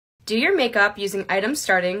Do your makeup using items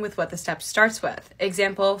starting with what the step starts with.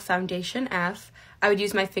 Example, foundation F. I would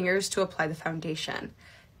use my fingers to apply the foundation.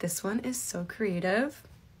 This one is so creative.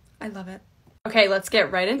 I love it. Okay, let's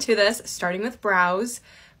get right into this, starting with brows.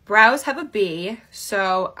 Brows have a B,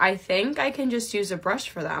 so I think I can just use a brush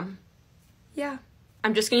for them. Yeah.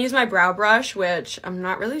 I'm just gonna use my brow brush, which I'm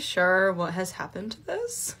not really sure what has happened to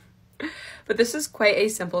this. But this is quite a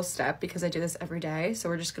simple step because I do this every day, so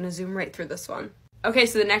we're just gonna zoom right through this one. Okay,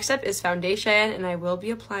 so the next step is foundation, and I will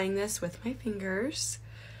be applying this with my fingers.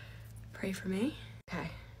 Pray for me.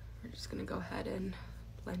 Okay, we're just gonna go ahead and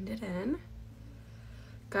blend it in.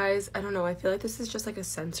 Guys, I don't know, I feel like this is just like a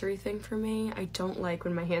sensory thing for me. I don't like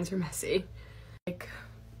when my hands are messy. Like,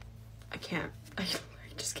 I can't. I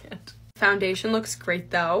just can't. Foundation looks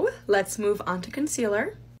great though. Let's move on to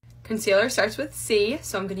concealer. Concealer starts with C,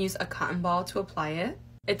 so I'm gonna use a cotton ball to apply it.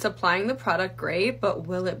 It's applying the product great, but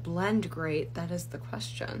will it blend great? That is the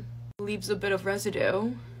question. Leaves a bit of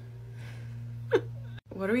residue.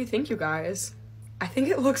 What do we think, you guys? I think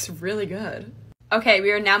it looks really good. Okay,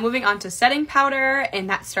 we are now moving on to setting powder, and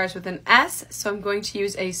that starts with an S, so I'm going to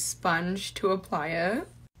use a sponge to apply it.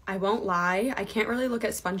 I won't lie, I can't really look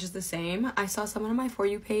at sponges the same. I saw someone on my For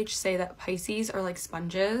You page say that Pisces are like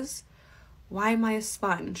sponges. Why am I a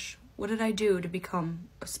sponge? What did I do to become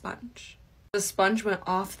a sponge? The sponge went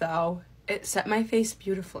off though. It set my face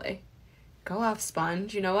beautifully. Go off,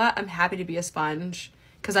 sponge. You know what? I'm happy to be a sponge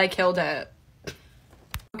because I killed it.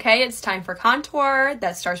 Okay, it's time for contour.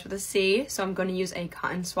 That starts with a C, so I'm going to use a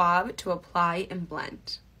cotton swab to apply and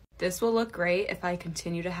blend. This will look great if I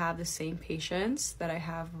continue to have the same patience that I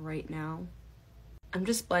have right now. I'm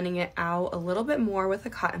just blending it out a little bit more with a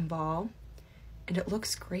cotton ball, and it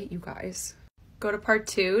looks great, you guys. Go to part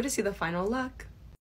 2 to see the final look.